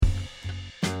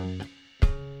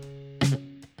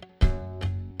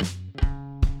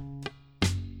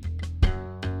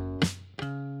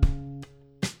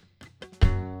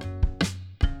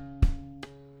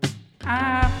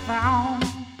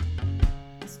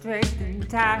strength and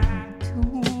time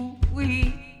too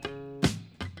weak.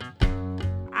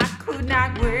 I could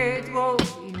not wait for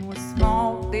it was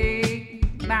small thing,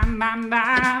 my.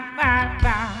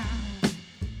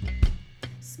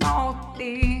 Small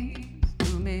things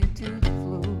threw me to the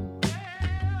floor.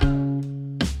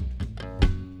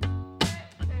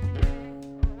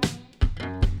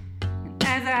 And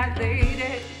as I laid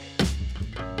it,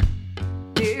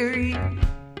 very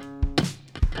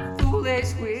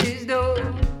foolish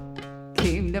wisdom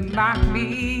came to mock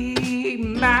me,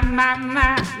 my.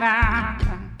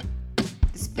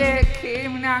 Despair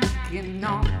came knocking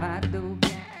on my door.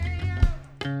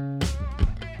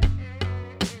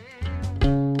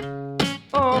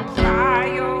 Apply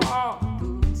your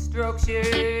instruction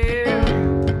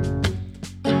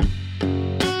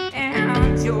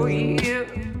and your ear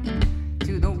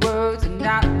to the words of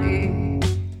knowledge.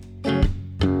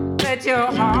 Let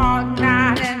your heart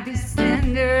not be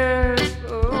cinder.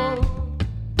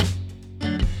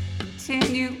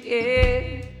 Continue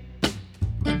in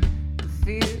the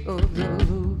fear of the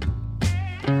Lord.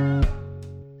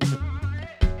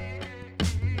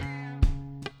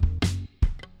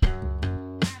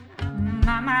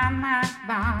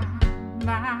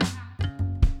 My.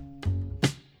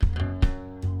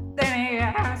 Then he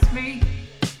asked me,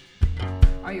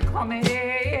 are you coming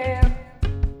here?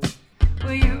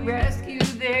 Will you rescue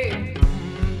them?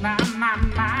 My.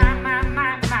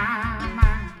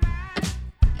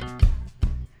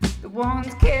 The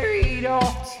ones carried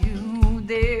off to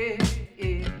their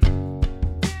end.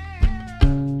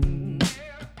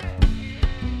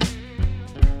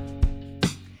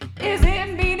 Is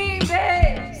it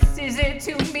meaningless? Is it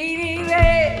too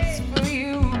meaningless for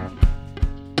you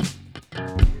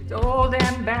to hold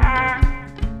them back?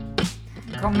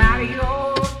 Come out of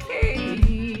your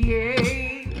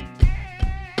cage.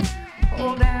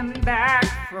 Hold them back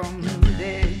from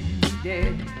the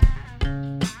dead.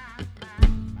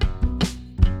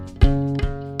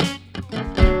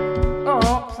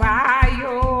 Apply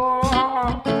your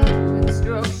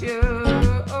instruction.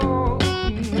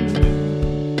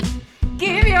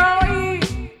 Give your ear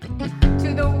to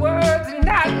the words and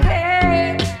not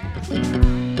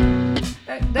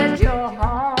let your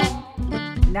heart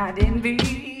not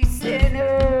envy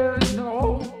sinners,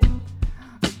 no,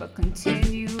 but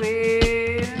continue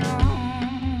in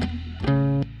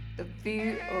the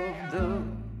fear of the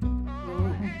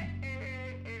Lord.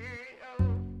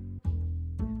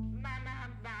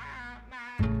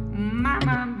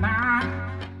 My.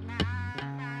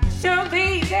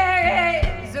 Surely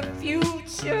there is a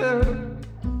future,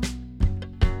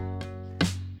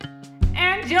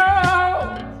 and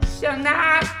yours shall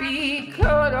not be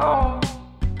cut off.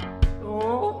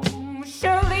 Oh,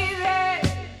 surely there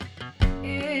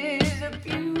is a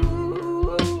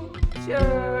future,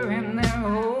 and there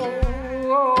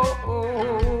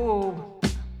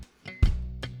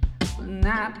will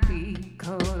not be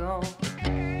cut off.